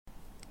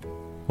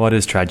What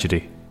is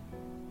tragedy?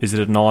 Is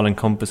it an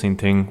all-encompassing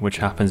thing which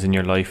happens in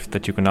your life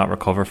that you cannot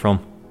recover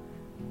from?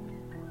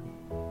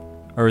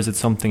 Or is it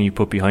something you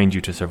put behind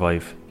you to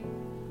survive?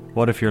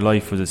 What if your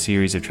life was a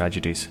series of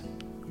tragedies?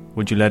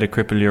 Would you let it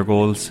cripple your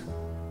goals?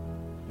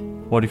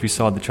 What if you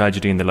saw the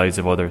tragedy in the lives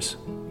of others?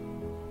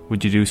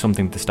 Would you do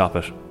something to stop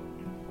it?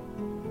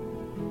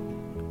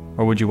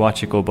 Or would you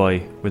watch it go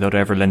by without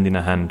ever lending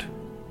a hand?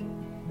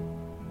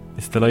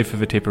 It's the life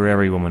of a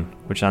Tipperary woman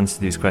which answers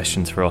these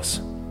questions for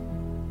us.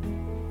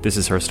 This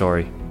is her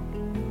story.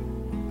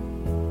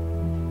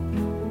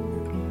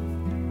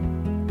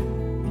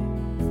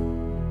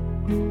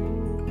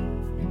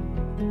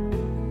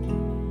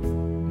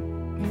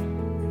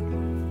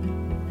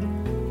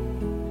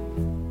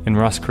 In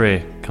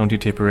Roscrea, County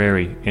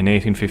Tipperary, in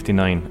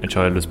 1859, a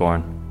child was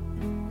born.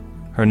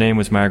 Her name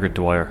was Margaret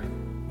Dwyer.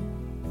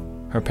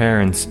 Her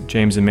parents,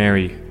 James and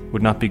Mary,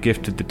 would not be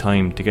gifted the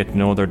time to get to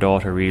know their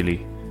daughter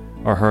really,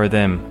 or her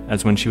them,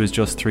 as when she was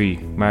just 3,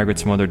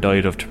 Margaret's mother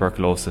died of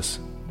tuberculosis.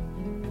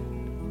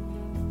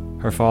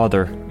 Her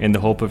father, in the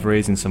hope of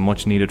raising some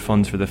much-needed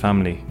funds for the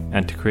family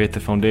and to create the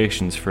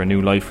foundations for a new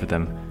life for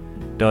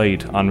them,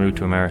 died en route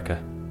to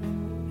America.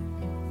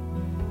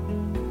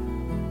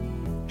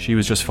 She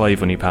was just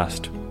 5 when he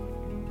passed.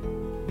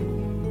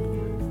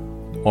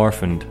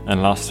 Orphaned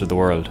and lost to the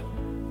world,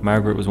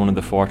 Margaret was one of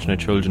the fortunate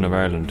children of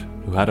Ireland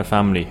who had a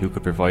family who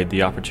could provide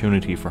the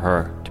opportunity for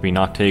her to be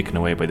not taken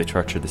away by the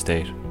church or the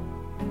state.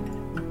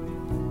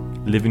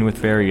 Living with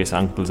various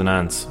uncles and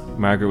aunts,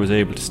 Margaret was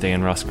able to stay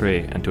in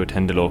Roscrea and to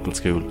attend a local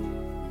school.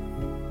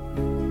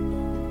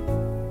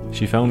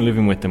 She found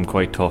living with them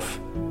quite tough,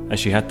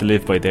 as she had to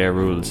live by their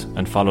rules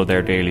and follow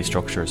their daily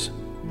structures.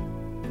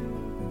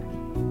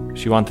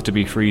 She wanted to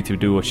be free to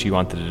do what she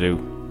wanted to do,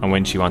 and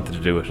when she wanted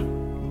to do it.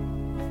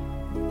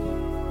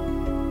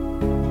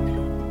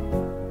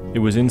 It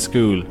was in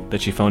school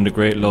that she found a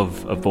great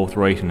love of both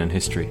writing and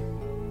history.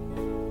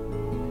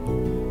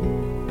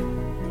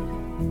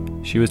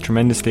 She was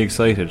tremendously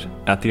excited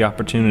at the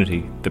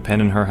opportunity the pen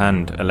in her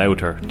hand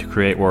allowed her to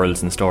create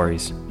worlds and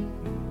stories.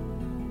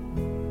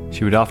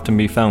 She would often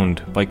be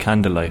found by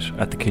candlelight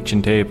at the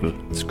kitchen table,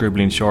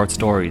 scribbling short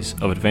stories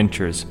of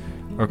adventures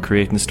or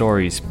creating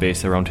stories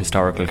based around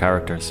historical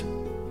characters.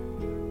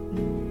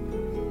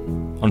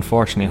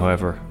 Unfortunately,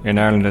 however, in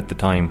Ireland at the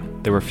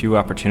time, there were few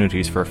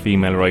opportunities for a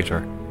female writer,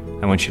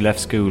 and when she left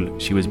school,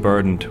 she was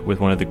burdened with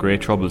one of the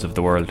great troubles of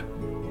the world,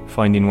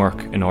 finding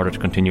work in order to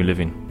continue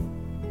living.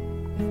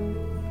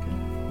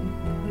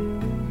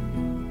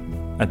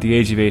 At the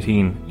age of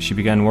 18, she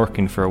began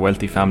working for a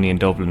wealthy family in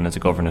Dublin as a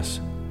governess.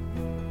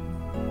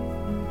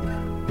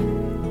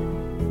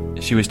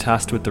 She was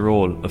tasked with the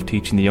role of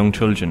teaching the young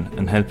children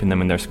and helping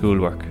them in their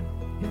schoolwork.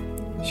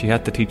 She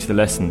had to teach the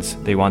lessons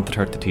they wanted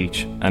her to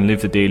teach and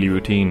live the daily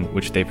routine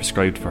which they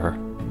prescribed for her.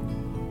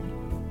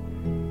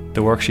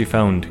 The work she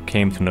found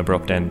came to an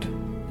abrupt end.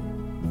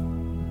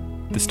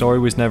 The story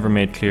was never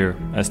made clear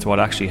as to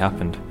what actually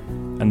happened,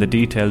 and the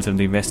details of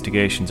the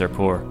investigations are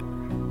poor,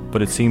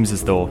 but it seems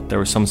as though there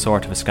was some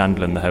sort of a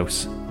scandal in the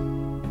house.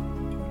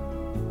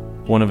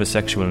 One of a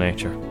sexual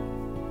nature.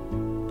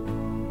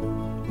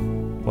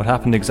 What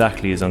happened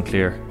exactly is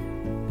unclear,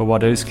 but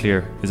what is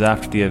clear is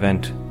after the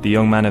event, the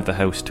young man of the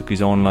house took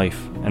his own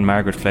life and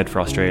Margaret fled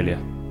for Australia.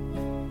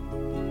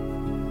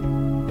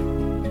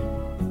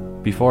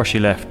 Before she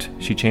left,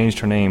 she changed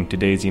her name to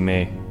Daisy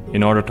May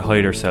in order to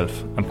hide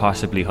herself and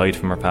possibly hide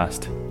from her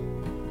past.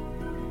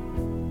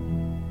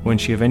 When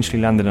she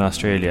eventually landed in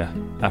Australia,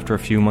 after a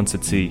few months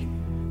at sea,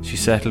 she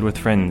settled with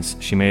friends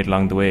she made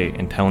along the way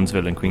in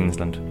Townsville in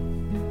Queensland.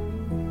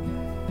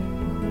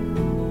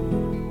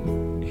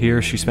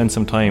 Here she spent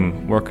some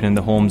time working in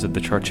the homes of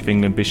the Church of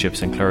England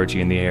bishops and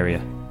clergy in the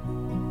area.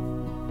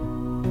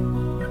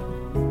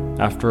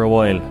 After a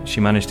while, she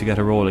managed to get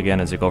a role again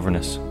as a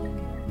governess.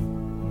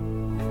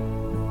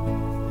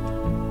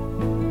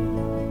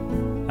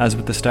 As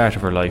with the start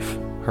of her life,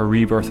 her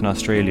rebirth in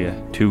Australia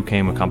too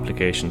came with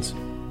complications.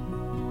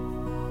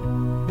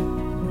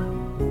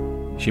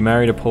 She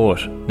married a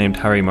poet named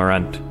Harry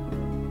Morant.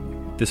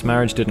 This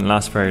marriage didn't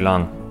last very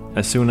long,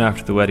 as soon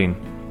after the wedding,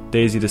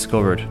 Daisy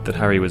discovered that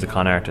Harry was a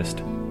con artist.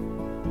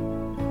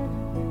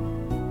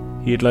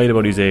 He had lied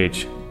about his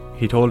age.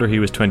 He told her he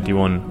was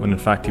 21 when in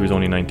fact he was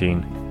only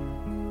 19.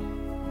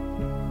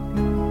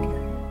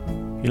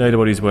 He lied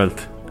about his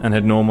wealth and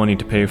had no money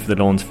to pay for the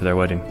loans for their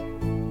wedding.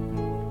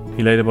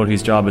 He lied about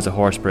his job as a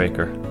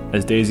horsebreaker.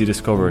 As Daisy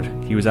discovered,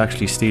 he was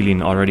actually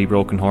stealing already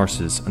broken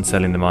horses and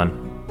selling them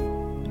on.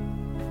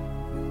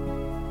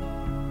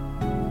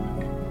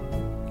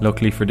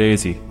 Luckily for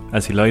Daisy,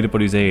 as he lied about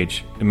his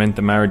age, it meant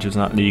the marriage was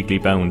not legally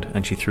bound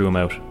and she threw him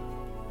out.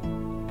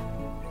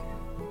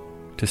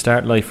 To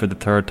start life for the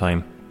third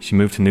time, she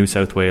moved to New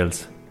South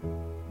Wales.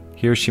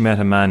 Here she met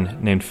a man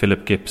named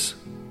Philip Gips.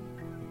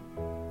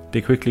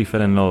 They quickly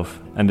fell in love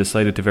and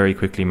decided to very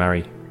quickly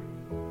marry.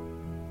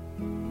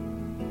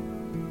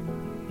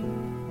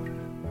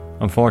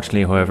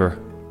 Unfortunately, however,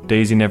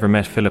 Daisy never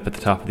met Philip at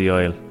the top of the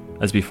aisle,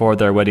 as before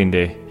their wedding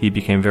day he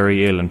became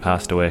very ill and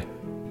passed away.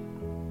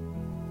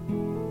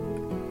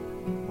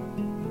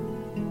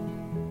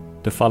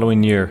 The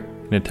following year,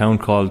 in a town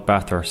called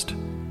Bathurst,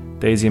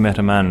 Daisy met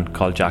a man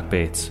called Jack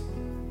Bates.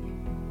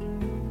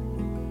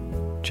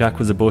 Jack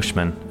was a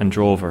bushman and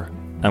drover,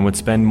 and would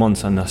spend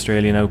months on the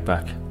Australian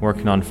outback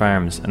working on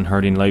farms and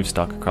herding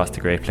livestock across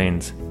the Great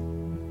Plains.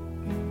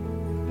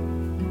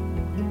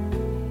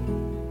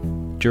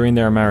 During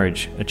their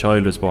marriage, a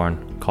child was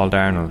born, called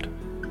Arnold,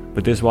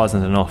 but this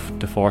wasn't enough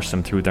to force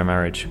them through their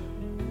marriage.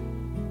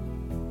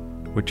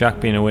 With Jack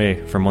being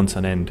away for months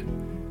on end,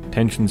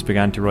 tensions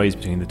began to rise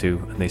between the two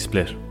and they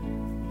split.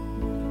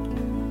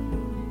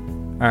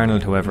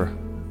 Arnold, however,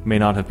 may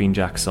not have been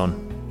Jack's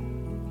son.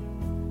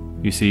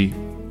 You see,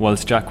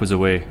 whilst Jack was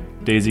away,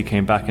 Daisy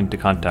came back into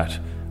contact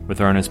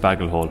with Ernest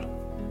Bagelhole,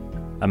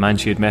 a man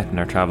she had met in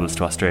her travels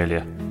to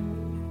Australia.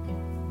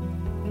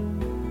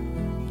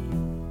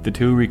 The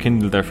two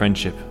rekindled their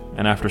friendship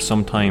and after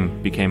some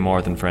time became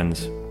more than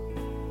friends.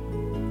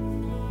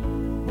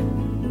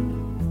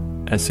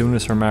 As soon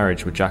as her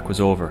marriage with Jack was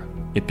over,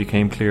 it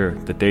became clear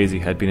that Daisy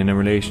had been in a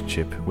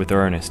relationship with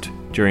Ernest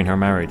during her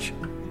marriage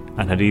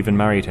and had even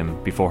married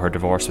him before her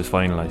divorce was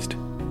finalised.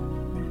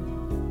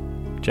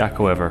 Jack,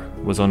 however,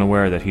 was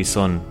unaware that his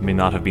son may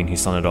not have been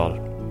his son at all.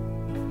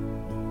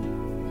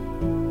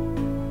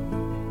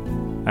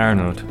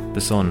 Arnold, the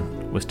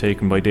son, was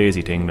taken by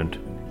Daisy to England.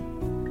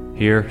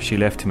 Here she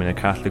left him in a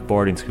Catholic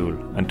boarding school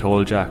and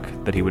told Jack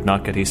that he would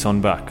not get his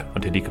son back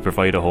until he could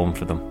provide a home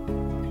for them.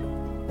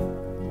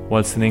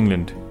 Whilst in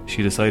England,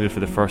 she decided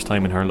for the first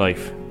time in her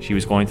life she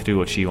was going to do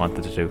what she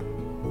wanted to do.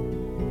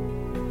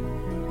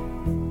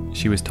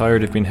 She was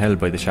tired of being held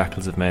by the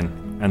shackles of men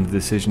and the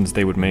decisions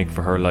they would make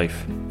for her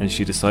life, and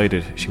she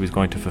decided she was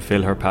going to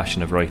fulfill her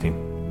passion of writing.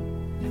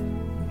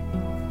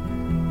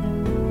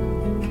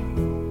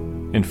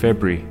 In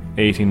February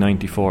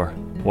 1894,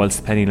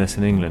 whilst penniless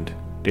in England,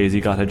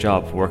 Daisy got a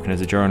job working as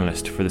a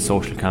journalist for the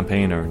social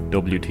campaigner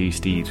W.T.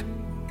 Stead.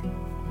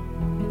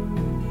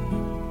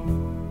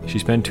 She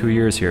spent 2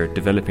 years here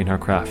developing her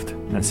craft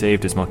and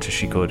saved as much as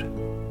she could.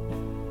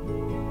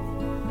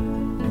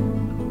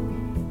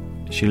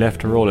 She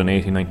left her role in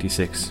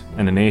 1896,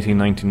 and in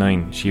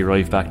 1899 she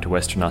arrived back to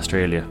Western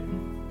Australia.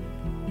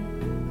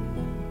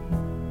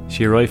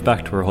 She arrived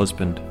back to her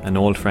husband, an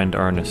old friend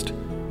Ernest,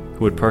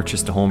 who had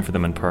purchased a home for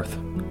them in Perth.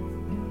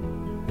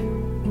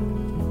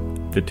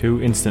 The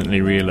two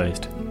instantly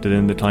realised that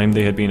in the time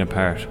they had been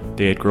apart,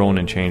 they had grown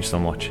and changed so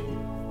much.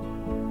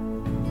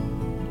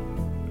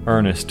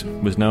 Ernest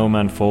was now a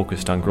man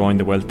focused on growing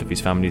the wealth of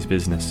his family's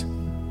business.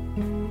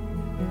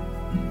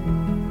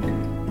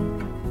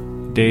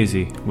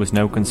 Daisy was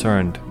now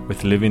concerned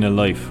with living a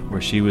life where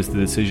she was the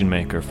decision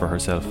maker for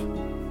herself.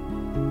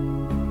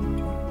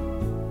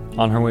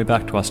 On her way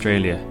back to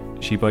Australia,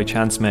 she by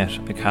chance met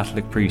a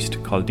Catholic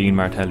priest called Dean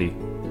Martelli,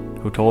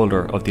 who told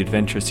her of the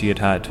adventures he had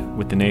had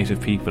with the native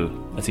people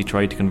as he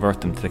tried to convert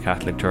them to the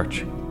Catholic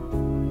Church.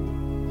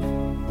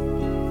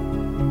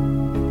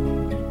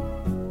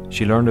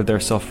 She learned of their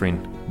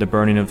suffering, the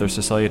burning of their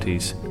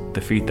societies,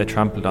 the feet that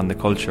trampled on the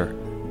culture,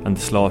 and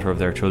the slaughter of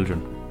their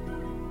children.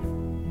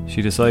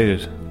 She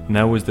decided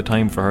now was the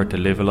time for her to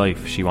live a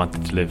life she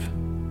wanted to live.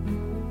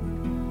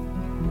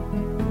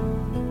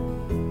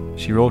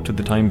 She wrote to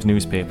the Times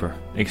newspaper,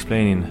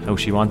 explaining how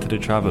she wanted to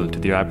travel to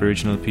the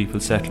Aboriginal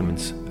people's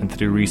settlements and to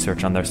do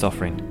research on their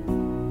suffering.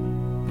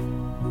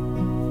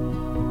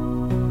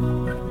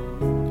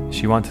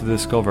 She wanted to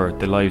discover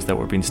the lives that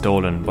were being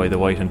stolen by the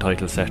white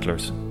entitled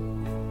settlers.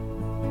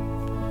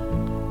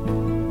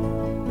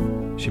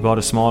 She bought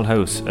a small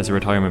house as a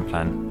retirement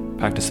plan,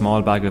 packed a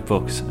small bag of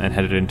books and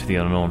headed into the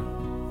unknown.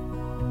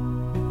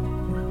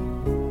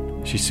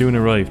 She soon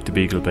arrived to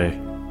Beagle Bay.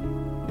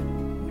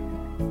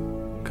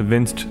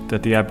 Convinced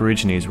that the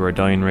Aborigines were a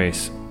dying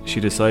race, she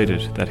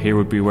decided that here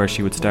would be where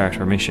she would start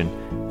her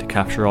mission to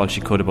capture all she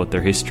could about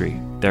their history,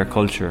 their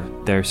culture,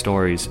 their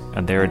stories,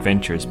 and their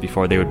adventures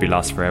before they would be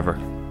lost forever.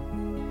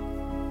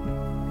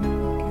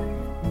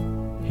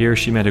 Here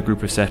she met a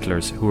group of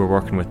settlers who were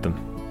working with them.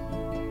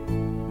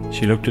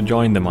 She looked to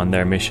join them on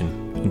their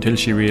mission until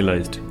she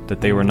realised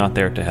that they were not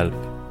there to help.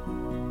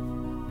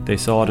 They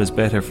saw it as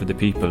better for the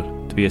people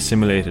to be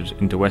assimilated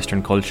into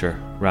Western culture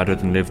rather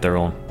than live their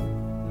own.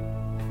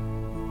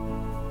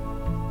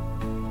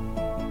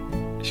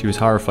 She was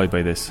horrified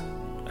by this.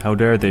 How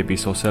dare they be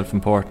so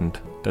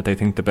self-important that they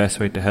think the best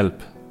way to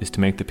help is to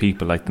make the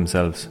people like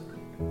themselves?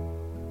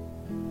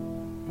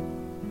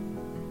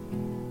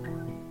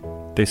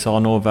 They saw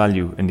no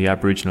value in the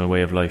Aboriginal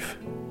way of life.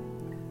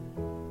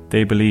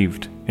 They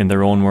believed, in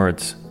their own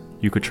words,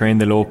 you could train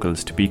the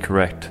locals to be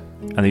correct,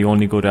 and the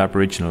only good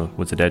Aboriginal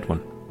was a dead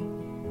one.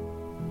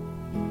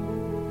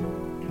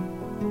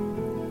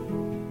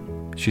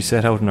 She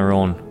set out on her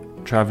own,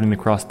 travelling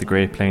across the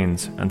Great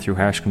Plains and through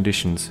harsh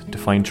conditions to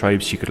find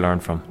tribes she could learn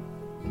from.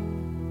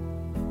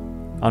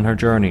 On her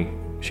journey,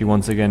 she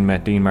once again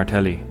met Dean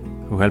Martelli,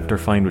 who helped her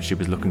find what she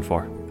was looking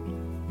for.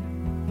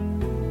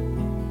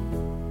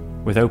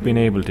 Without being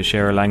able to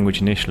share a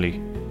language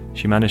initially,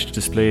 she managed to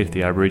display to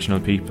the Aboriginal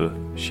people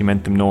she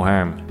meant them no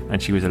harm,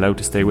 and she was allowed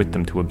to stay with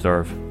them to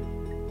observe.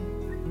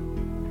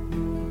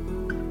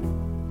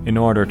 In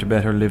order to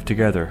better live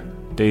together,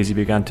 Daisy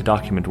began to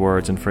document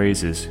words and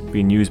phrases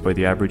being used by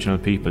the Aboriginal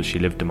people she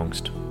lived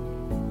amongst.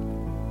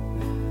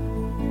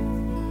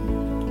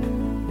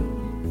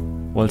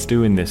 Whilst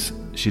doing this,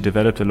 she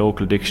developed a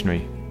local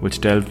dictionary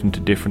which delved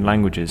into different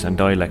languages and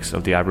dialects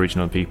of the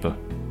Aboriginal people.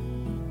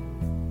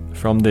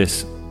 From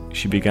this,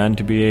 she began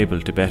to be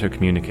able to better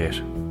communicate.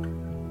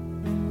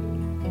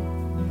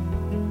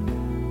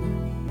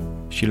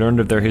 She learned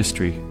of their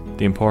history,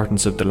 the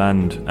importance of the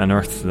land and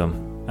earth to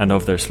them, and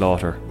of their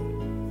slaughter.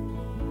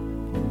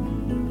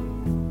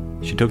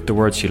 She took the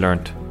words she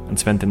learnt and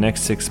spent the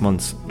next 6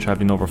 months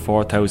travelling over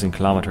 4,000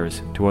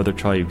 kilometres to other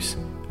tribes,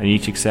 and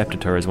each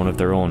accepted her as one of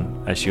their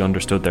own as she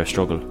understood their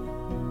struggle.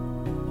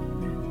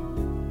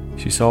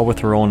 She saw with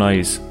her own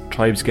eyes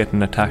tribes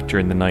getting attacked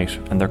during the night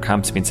and their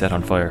camps being set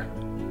on fire.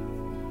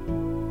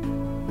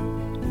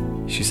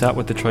 She sat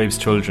with the tribe's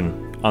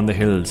children on the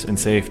hills in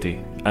safety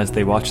as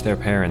they watched their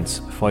parents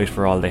fight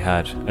for all they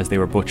had as they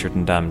were butchered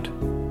and damned.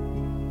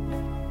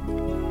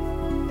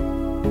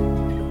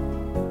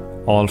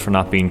 All for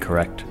not being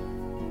correct.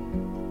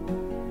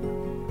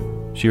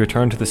 She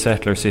returned to the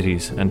settler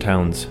cities and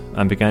towns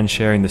and began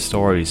sharing the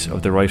stories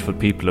of the rightful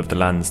people of the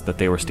lands that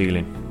they were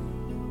stealing.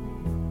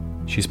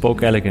 She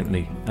spoke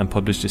elegantly and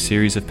published a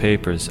series of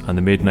papers on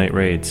the midnight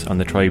raids on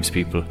the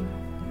tribespeople,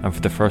 and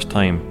for the first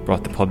time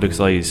brought the public's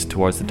eyes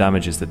towards the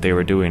damages that they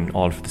were doing,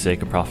 all for the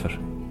sake of profit.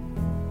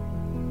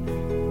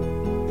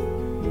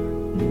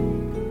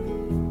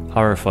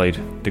 Horrified,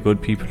 the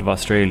good people of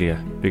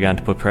Australia began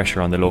to put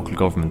pressure on the local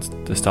governments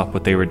to stop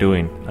what they were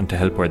doing and to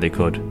help where they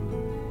could.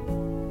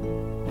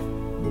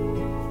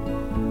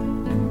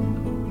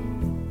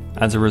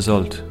 As a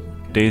result,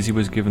 Daisy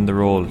was given the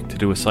role to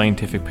do a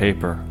scientific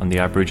paper on the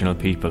Aboriginal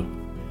people.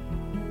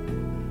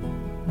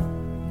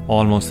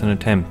 Almost an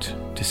attempt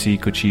to see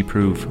could she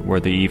prove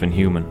were they even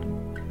human.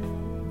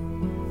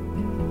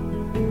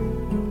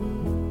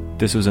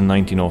 This was in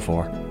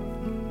 1904.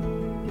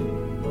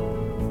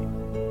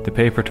 The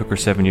paper took her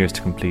 7 years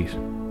to complete.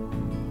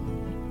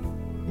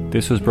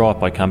 This was brought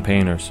by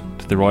campaigners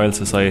to the Royal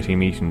Society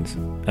meetings,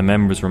 and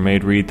members were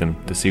made read them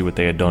to see what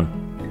they had done.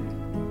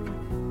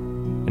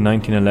 In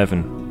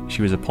 1911,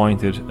 she was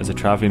appointed as a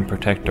travelling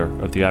protector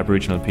of the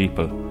Aboriginal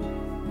people,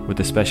 with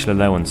the special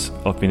allowance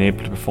of being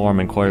able to perform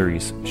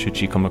inquiries should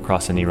she come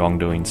across any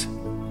wrongdoings.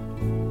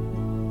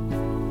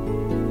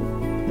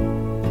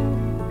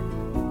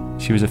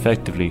 She was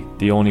effectively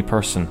the only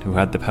person who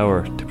had the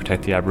power to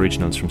protect the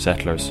Aboriginals from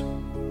settlers.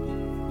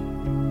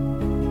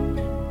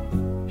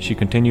 She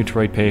continued to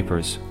write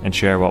papers and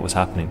share what was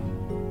happening.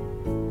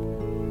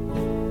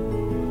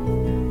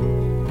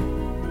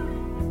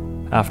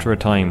 After a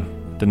time,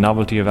 the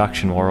novelty of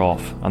action wore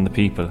off on the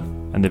people,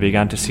 and they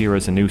began to see her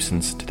as a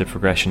nuisance to the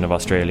progression of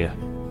Australia.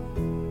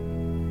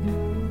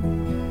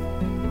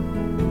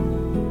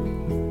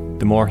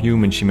 The more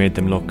human she made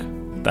them look,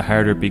 the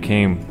harder it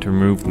became to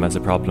remove them as a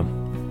problem.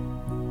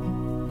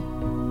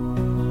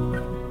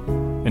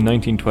 In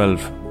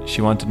 1912,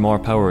 she wanted more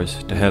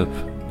powers to help,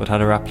 but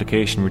had her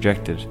application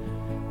rejected,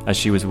 as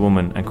she was a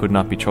woman and could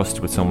not be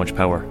trusted with so much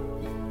power.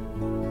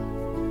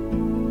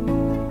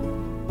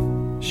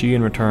 She,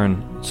 in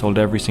return, sold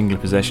every single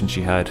possession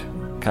she had,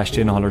 cashed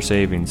in all her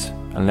savings,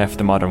 and left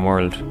the modern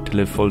world to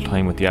live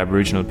full-time with the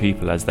Aboriginal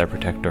people as their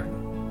protector.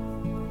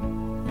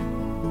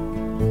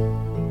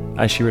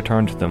 As she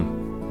returned to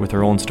them, with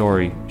her own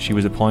story, she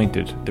was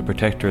appointed the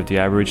protector of the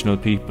Aboriginal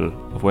people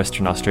of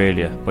Western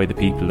Australia by the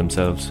people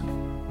themselves.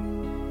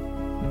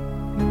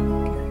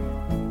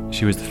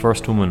 She was the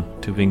first woman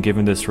to have been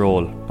given this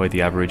role by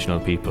the Aboriginal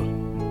people.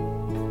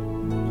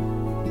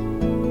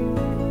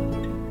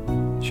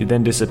 She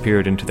then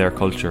disappeared into their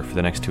culture for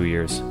the next 2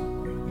 years.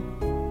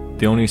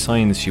 The only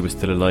signs she was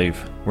still alive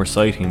were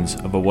sightings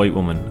of a white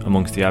woman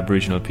amongst the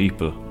Aboriginal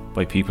people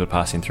by people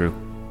passing through.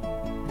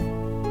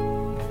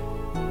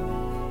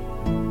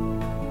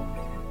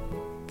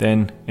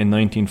 Then, in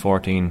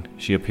 1914,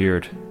 she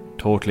appeared,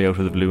 totally out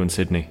of the blue in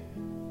Sydney.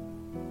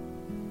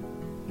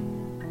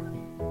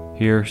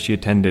 Here she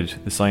attended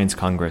the Science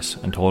Congress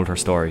and told her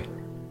story.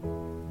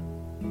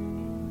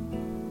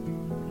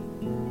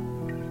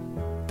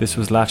 This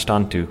was latched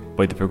onto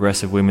by the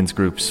progressive women's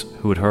groups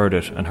who had heard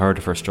it and heard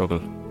of her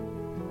struggle.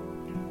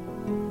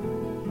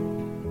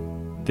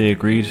 They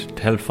agreed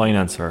to help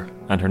finance her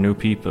and her new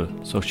people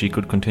so she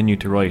could continue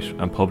to write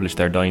and publish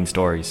their dying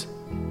stories.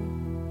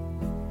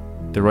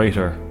 The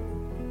writer,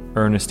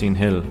 Ernestine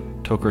Hill,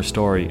 took her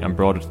story and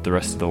brought it to the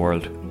rest of the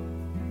world.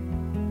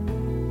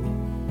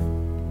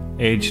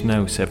 Aged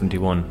now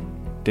 71,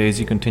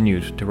 Daisy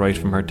continued to write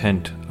from her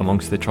tent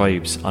amongst the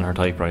tribes on her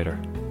typewriter.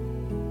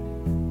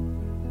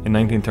 In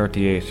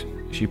 1938,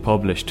 she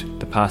published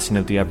The Passing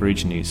of the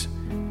Aborigines,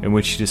 in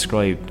which she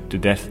described the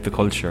death of the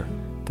culture,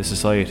 the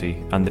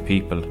society and the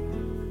people.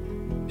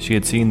 She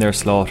had seen their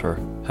slaughter,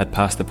 had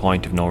passed the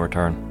point of no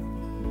return.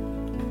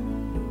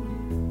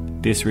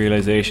 This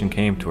realisation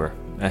came to her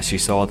as she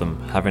saw them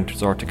having to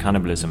resort to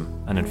cannibalism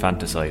and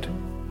infanticide,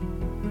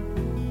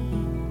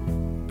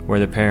 where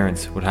the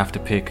parents would have to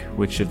pick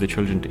which of the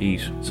children to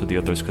eat so the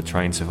others could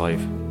try and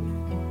survive.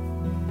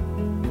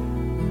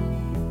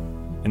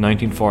 In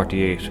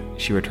 1948,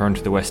 she returned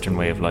to the Western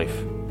way of life.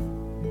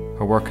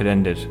 Her work had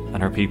ended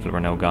and her people were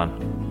now gone.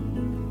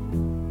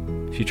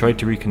 She tried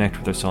to reconnect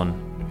with her son,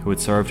 who had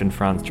served in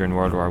France during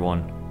World War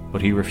I,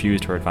 but he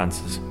refused her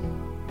advances.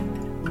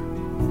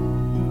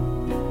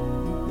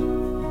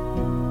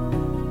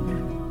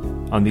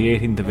 On the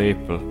 18th of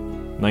April,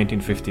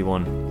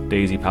 1951,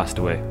 Daisy passed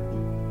away.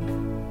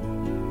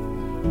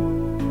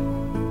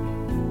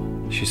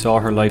 She saw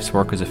her life's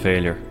work as a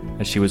failure,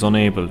 as she was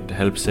unable to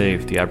help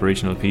save the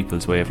Aboriginal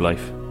people's way of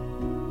life.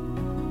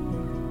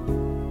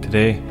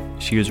 Today,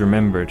 she is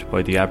remembered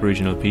by the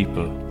Aboriginal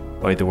people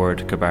by the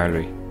word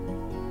Kabbarli,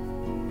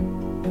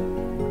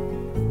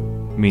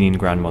 meaning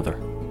grandmother.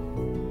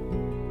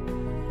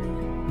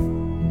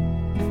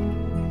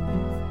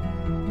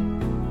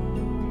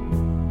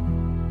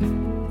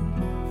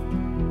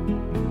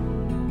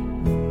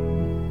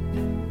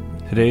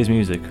 Today's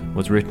music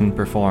was written,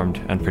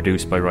 performed and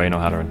produced by Ryan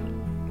O'Halloran.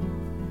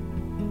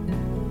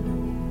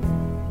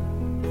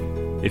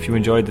 If you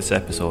enjoyed this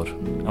episode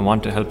and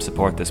want to help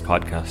support this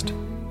podcast,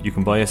 you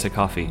can buy us a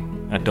coffee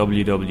at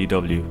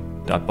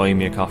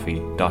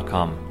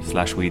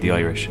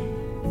www.buymeacoffee.com/WeTheIrish.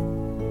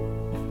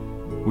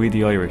 We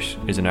the Irish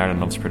is an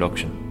Ireland Loves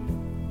production.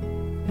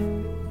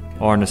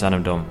 Ornas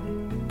Anam Dum,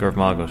 Gurv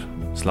Magut,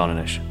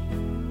 Slánanish.